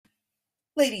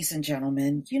Ladies and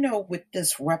gentlemen, with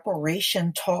this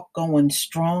reparation talk going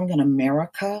strong in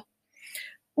America,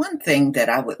 one thing that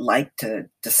I would like to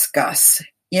discuss,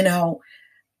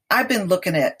 I've been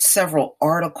looking at several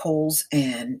articles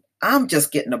and I'm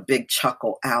just getting a big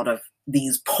chuckle out of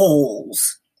these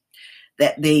polls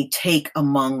that they take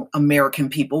among American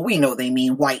people. We know they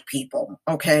mean white people,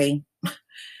 okay?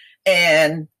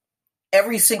 And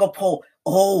every single poll,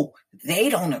 oh, they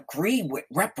don't agree with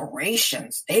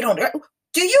reparations. They don't.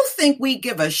 Do you think we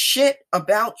give a shit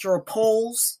about your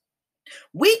polls?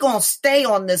 We gonna stay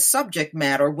on this subject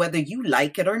matter whether you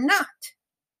like it or not.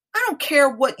 I don't care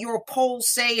what your polls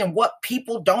say and what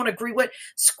people don't agree with.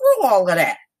 Screw all of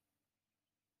that.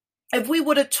 If we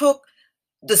would have took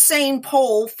the same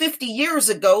poll 50 years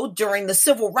ago during the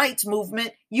civil rights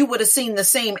movement, you would have seen the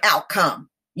same outcome.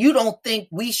 You don't think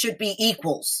we should be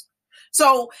equals.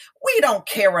 So we don't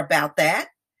care about that.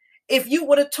 If you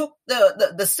would have took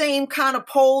the same kind of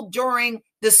poll during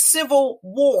the Civil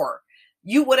War,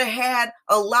 you would have had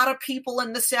a lot of people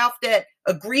in the South that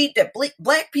agreed that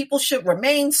black people should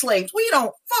remain slaves. We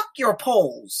don't. Fuck your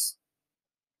polls.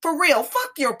 For real,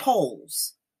 fuck your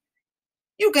polls.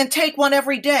 You can take one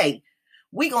every day.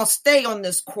 We gonna stay on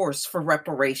this course for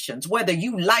reparations, whether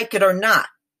you like it or not.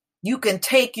 You can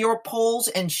take your polls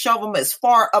and shove them as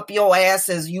far up your ass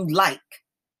as you like.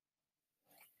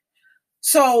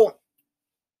 So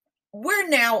we're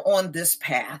now on this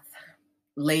path,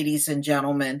 ladies and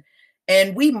gentlemen,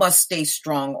 and we must stay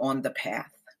strong on the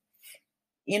path.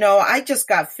 I just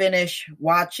got finished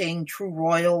watching True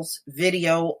Royal's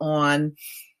video on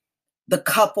the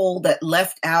couple that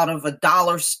left out of a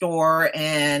dollar store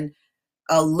and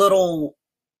a little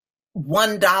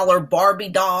 $1 Barbie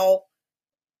doll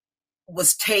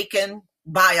was taken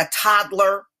by a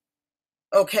toddler.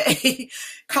 Okay,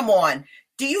 come on.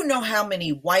 Do you know how many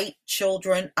white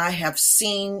children I have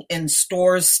seen in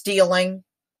stores stealing?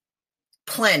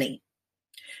 Plenty.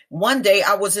 One day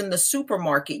I was in the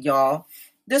supermarket, y'all.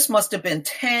 This must have been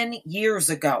 10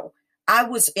 years ago. I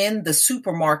was in the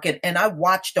supermarket and I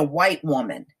watched a white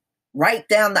woman right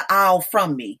down the aisle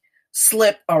from me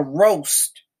slip a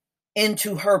roast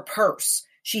into her purse.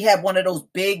 She had one of those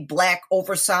big black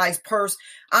oversized purse.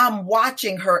 I'm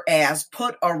watching her ass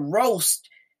put a roast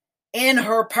in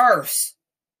her purse.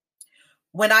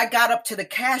 When I got up to the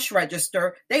cash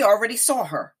register, they already saw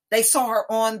her. They saw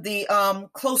her on the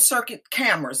closed circuit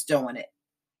cameras doing it.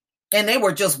 And they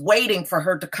were just waiting for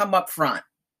her to come up front.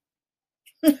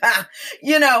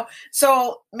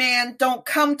 So man, don't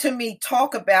come to me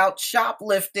talk about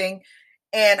shoplifting.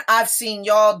 And I've seen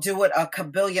y'all do it a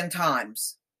kabillion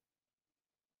times.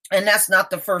 And that's not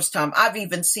the first time. I've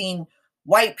even seen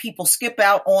white people skip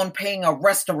out on paying a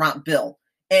restaurant bill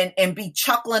and be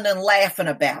chuckling and laughing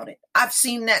about it. I've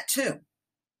seen that too.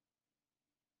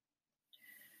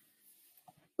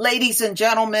 Ladies and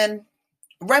gentlemen,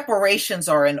 reparations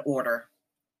are in order.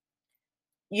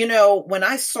 When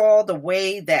I saw the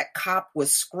way that cop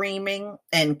was screaming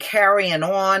and carrying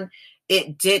on,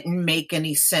 it didn't make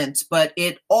any sense, but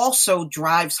it also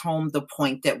drives home the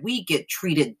point that we get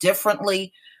treated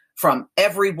differently from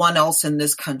everyone else in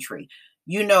this country.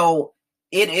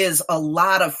 It is a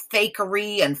lot of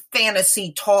fakery and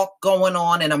fantasy talk going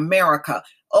on in America.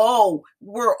 Oh,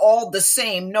 we're all the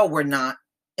same. No, we're not.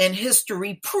 And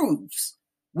history proves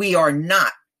we are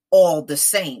not all the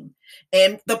same.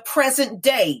 And the present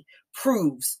day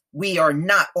proves we are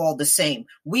not all the same.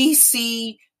 We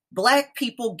see Black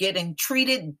people getting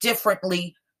treated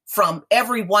differently from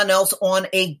everyone else on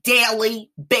a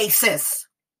daily basis.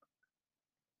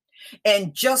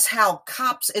 And just how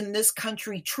cops in this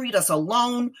country treat us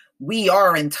alone, we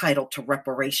are entitled to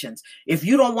reparations. If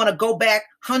you don't want to go back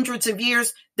hundreds of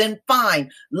years, then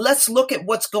fine. Let's look at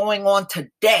what's going on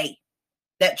today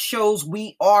that shows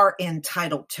we are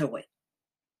entitled to it.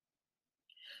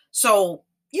 So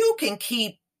you can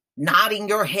keep nodding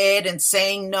your head and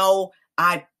saying, no,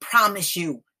 I promise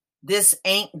you, this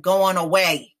ain't going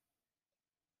away.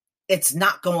 It's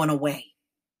not going away.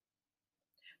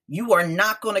 You are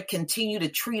not going to continue to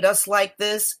treat us like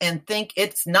this and think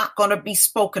it's not going to be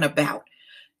spoken about.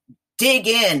 Dig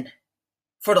in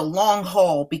for the long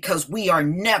haul, because we are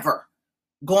never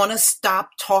going to stop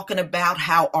talking about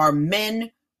how our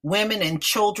men, women, and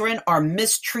children are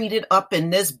mistreated up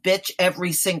in this bitch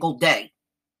every single day.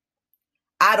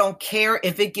 I don't care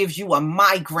if it gives you a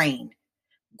migraine.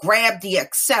 Grab the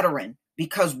Excedrin,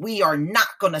 because we are not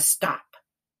going to stop.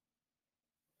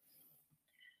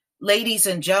 Ladies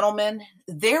and gentlemen,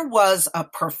 there was a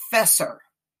professor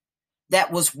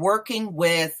that was working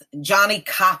with Johnny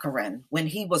Cochran when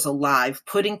he was alive,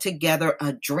 putting together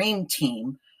a dream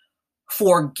team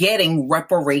for getting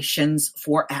reparations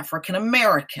for African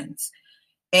Americans.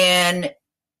 And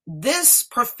this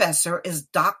professor is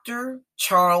Dr.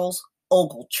 Charles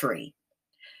Ogletree.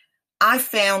 I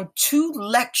found 2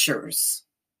 lectures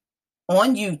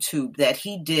on YouTube that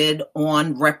he did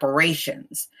on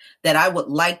reparations that I would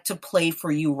like to play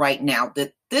for you right now.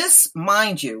 That this,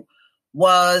 mind you,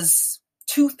 was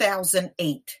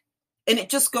 2008. And it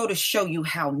just go to show you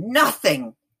how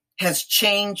nothing has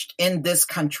changed in this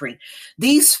country.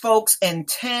 These folks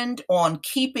intend on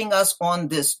keeping us on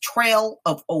this trail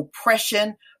of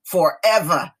oppression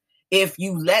forever if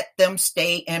you let them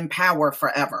stay in power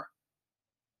forever.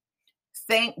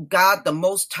 Thank God the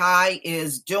Most High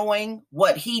is doing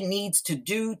what he needs to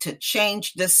do to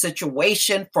change this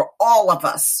situation for all of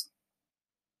us,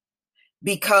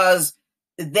 because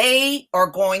they are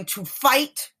going to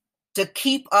fight to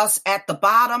keep us at the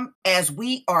bottom as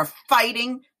we are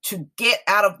fighting to get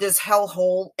out of this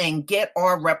hellhole and get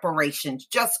our reparations.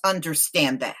 Just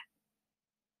understand that.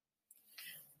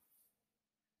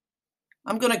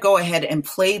 I'm going to go ahead and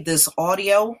play this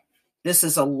audio. This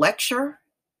is a lecture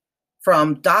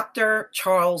from Dr.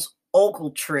 Charles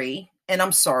Ogletree, and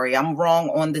I'm sorry, I'm wrong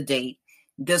on the date.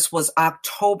 This was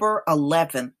October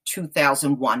 11th,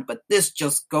 2001, but this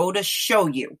just go to show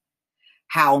you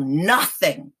how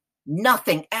nothing,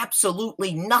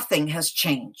 absolutely nothing has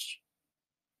changed.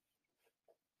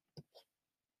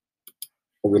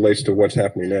 It relates to what's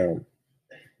happening now.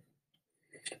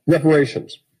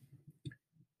 Reparations.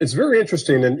 It's very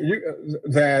interesting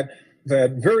that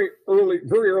very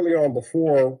early on,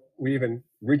 before we even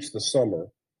reached the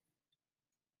summer,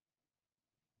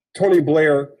 Tony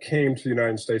Blair came to the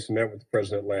United States and met with the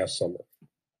president last summer.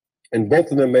 And both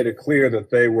of them made it clear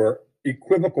that they were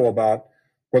equivocal about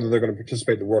whether they're going to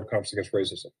participate in the World Conference Against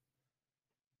Racism.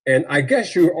 And I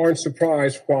guess you aren't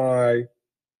surprised why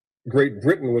Great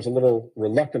Britain was a little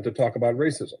reluctant to talk about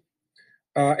racism.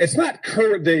 It's not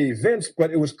current day events,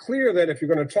 but it was clear that if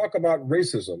you're going to talk about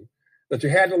racism, that you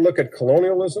had to look at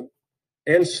colonialism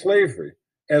and slavery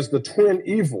as the twin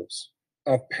evils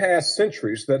of past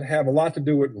centuries that have a lot to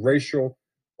do with racial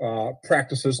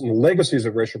practices and the legacies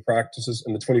of racial practices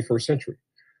in the 21st century.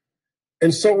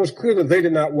 And so it was clear that they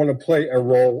did not want to play a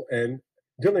role in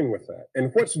dealing with that.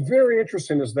 And what's very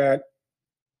interesting is that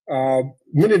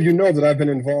many of you know that I've been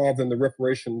involved in the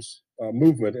reparations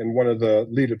movement and one of the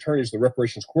lead attorneys of the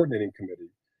Reparations Coordinating Committee,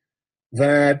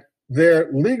 that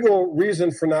their legal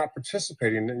reason for not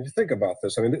participating, and you think about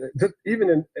this, I mean, even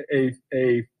in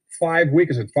a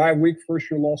 5-week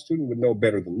first-year law student would know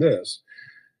better than this.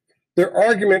 Their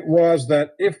argument was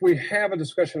that if we have a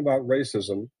discussion about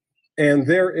racism and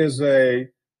there is a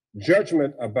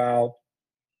judgment about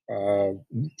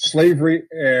slavery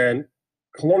and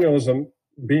colonialism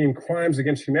being crimes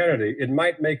against humanity, it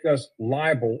might make us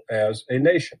liable as a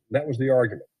nation. That was the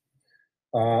argument.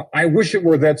 I wish it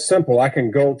were that simple. I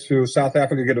can go to South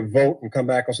Africa, get a vote, and come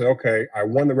back and say, okay, I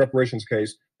won the reparations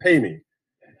case, pay me.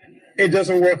 It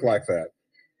doesn't work like that.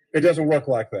 It doesn't work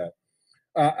like that.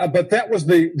 But that was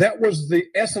the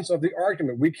essence of the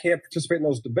argument. We can't participate in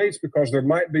those debates because there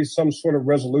might be some sort of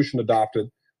resolution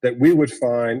adopted that we would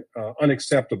find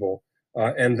unacceptable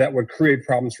and that would create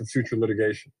problems for future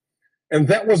litigation. And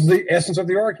that was the essence of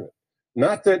the argument.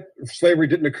 Not that slavery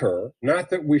didn't occur, not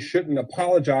that we shouldn't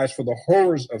apologize for the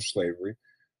horrors of slavery,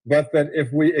 but that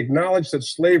if we acknowledge that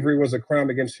slavery was a crime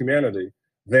against humanity,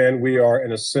 then we are,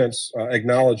 in a sense,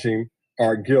 acknowledging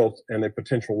our guilt and a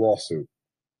potential lawsuit.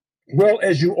 Well,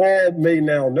 as you all may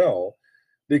now know,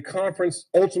 the conference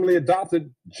ultimately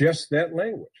adopted just that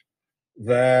language,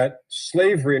 that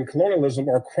slavery and colonialism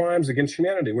are crimes against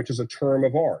humanity, which is a term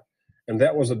of art. And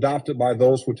that was adopted by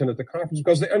those who attended the conference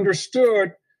because they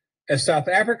understood, as South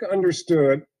Africa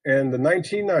understood in the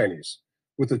 1990s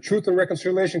with the Truth and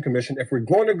Reconciliation Commission, if we're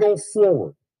going to go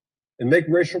forward and make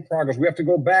racial progress, we have to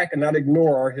go back and not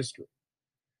ignore our history.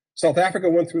 South Africa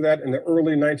went through that in the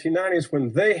early 1990s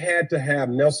when they had to have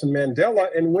Nelson Mandela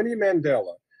and Winnie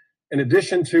Mandela, in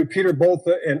addition to Peter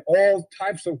Botha and all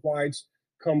types of whites,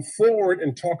 come forward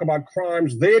and talk about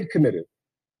crimes they had committed,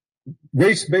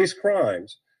 race-based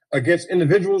crimes against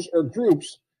individuals or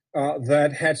groups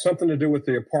that had something to do with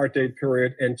the apartheid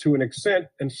period, and to an extent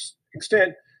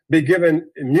be given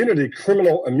immunity,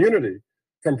 criminal immunity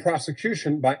from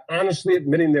prosecution by honestly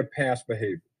admitting their past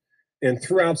behavior. And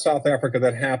throughout South Africa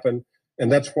that happened,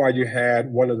 and that's why you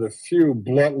had one of the few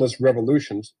bloodless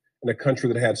revolutions in a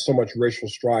country that had so much racial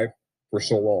strife for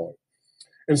so long.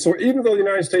 And so even though the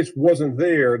United States wasn't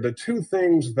there, the two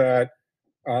things that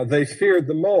they feared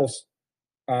the most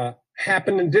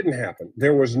happened and didn't happen.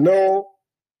 There was no,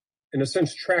 in a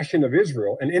sense, trashing of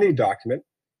Israel in any document.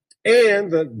 And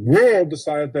the world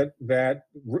decided that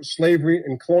slavery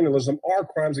and colonialism are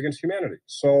crimes against humanity.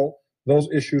 So those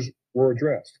issues were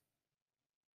addressed.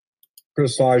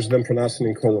 Criticized them for not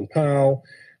sending Colin Powell.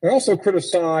 I also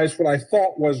criticized what I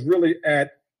thought was really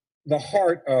at the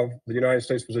heart of the United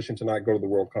States position to not go to the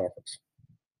World Conference.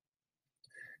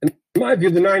 In my view,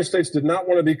 the United States did not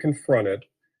want to be confronted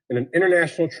in an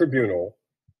international tribunal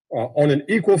on an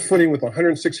equal footing with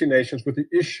 160 nations with the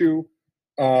issue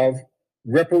of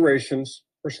reparations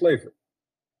for slavery.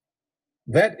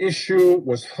 That issue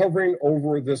was hovering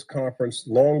over this conference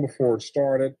long before it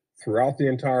started, throughout the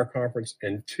entire conference,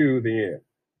 and to the end.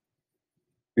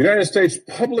 The United States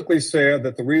publicly said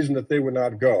that the reason that they would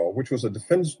not go, which was a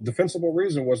defensible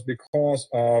reason, was because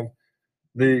of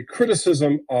the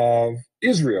criticism of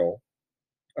Israel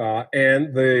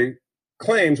and the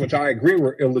claims, which I agree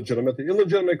were illegitimate, the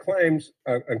illegitimate claims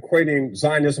equating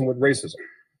Zionism with racism.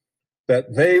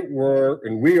 That they were,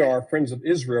 and we are, friends of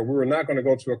Israel. We were not going to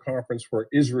go to a conference where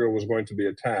Israel was going to be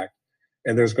attacked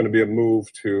and there's going to be a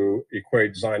move to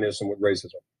equate Zionism with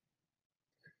racism.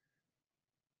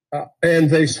 And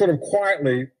they sort of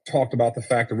quietly talked about the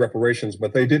fact of reparations,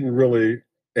 but they didn't really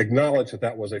acknowledge that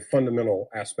that was a fundamental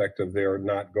aspect of their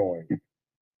not going.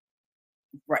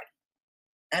 Right.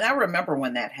 And I remember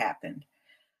when that happened.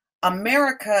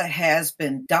 America has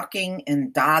been ducking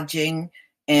and dodging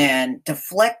and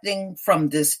deflecting from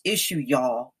this issue,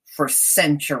 y'all, for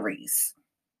centuries.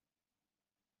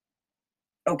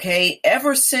 Okay,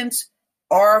 ever since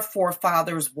our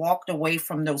forefathers walked away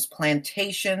from those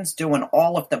plantations, doing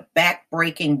all of the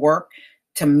backbreaking work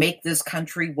to make this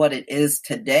country what it is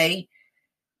today,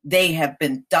 they have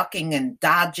been ducking and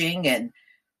dodging, and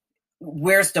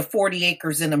where's the 40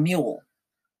 acres and a mule?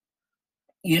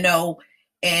 You know,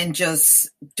 and just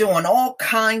doing all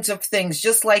kinds of things,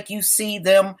 just like you see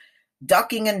them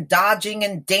ducking and dodging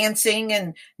and dancing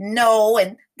and no,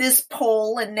 and this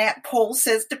poll and that poll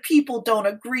says the people don't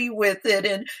agree with it,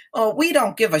 and we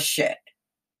don't give a shit.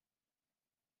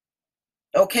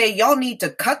 Okay, y'all need to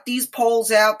cut these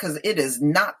polls out because it is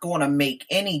not going to make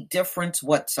any difference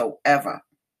whatsoever.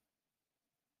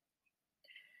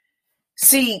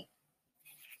 See,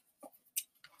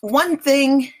 one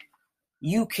thing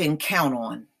you can count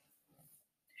on,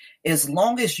 as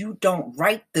long as you don't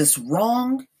right this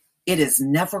wrong, it is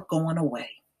never going away.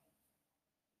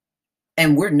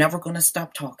 And we're never going to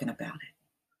stop talking about it.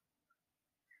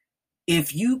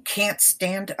 If you can't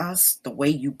stand us the way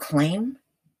you claim,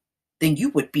 then you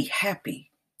would be happy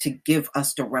to give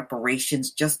us the reparations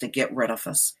just to get rid of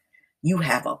us. You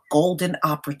have a golden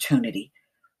opportunity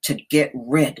to get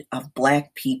rid of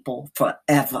Black people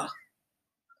forever.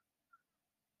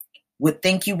 Would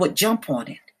think you would jump on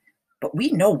it, but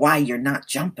we know why you're not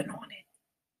jumping on it.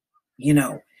 You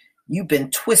know, you've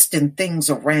been twisting things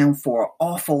around for an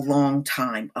awful long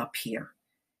time up here.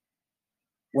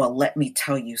 Well, let me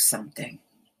tell you something.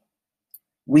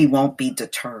 We won't be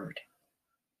deterred.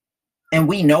 And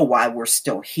we know why we're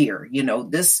still here. You know,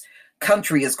 this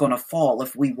country is going to fall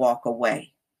if we walk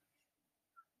away.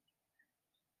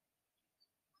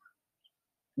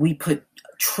 We put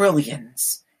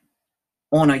trillions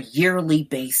on a yearly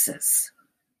basis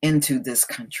into this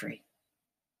country.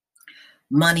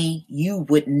 Money you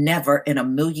would never in a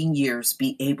million years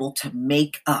be able to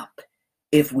make up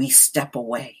if we step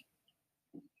away.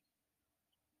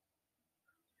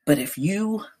 But if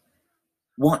you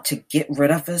want to get rid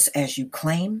of us as you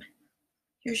claim,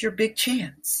 here's your big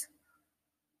chance.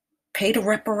 Pay the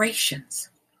reparations.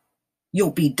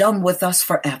 You'll be done with us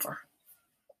forever.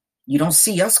 You don't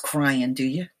see us crying, do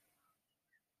you?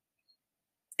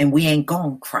 And we ain't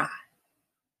gonna cry.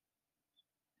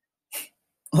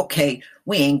 Okay,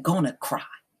 we ain't gonna cry.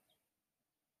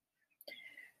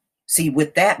 See,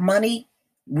 with that money,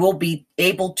 we'll be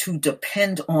able to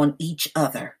depend on each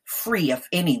other, free of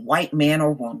any white man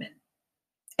or woman.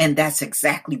 And that's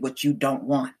exactly what you don't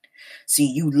want. See,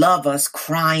 you love us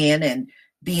crying and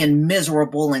being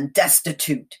miserable and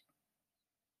destitute.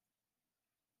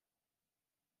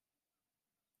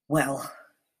 Well,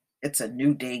 it's a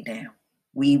new day now.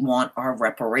 We want our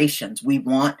reparations. We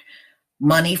want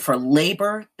money for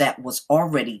labor that was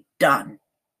already done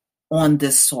on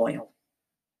this soil.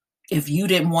 If you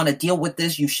didn't want to deal with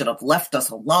this, you should have left us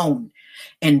alone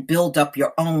and build up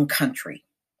your own country.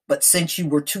 But since you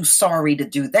were too sorry to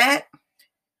do that,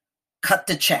 cut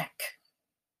the check.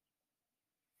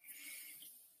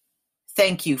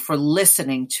 Thank you for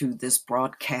listening to this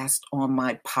broadcast on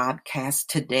my podcast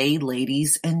today,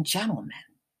 ladies and gentlemen.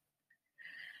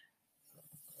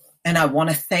 And I want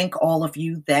to thank all of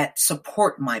you that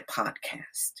support my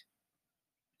podcast.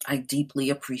 I deeply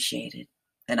appreciate it.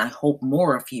 And I hope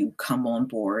more of you come on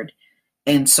board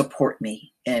and support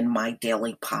me in my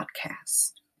daily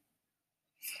podcast.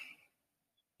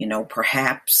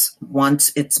 Perhaps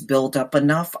once it's built up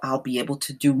enough, I'll be able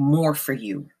to do more for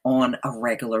you on a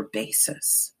regular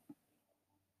basis.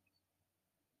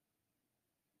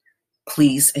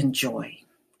 Please enjoy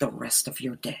the rest of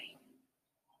your day.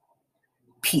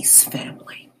 Peace,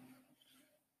 family.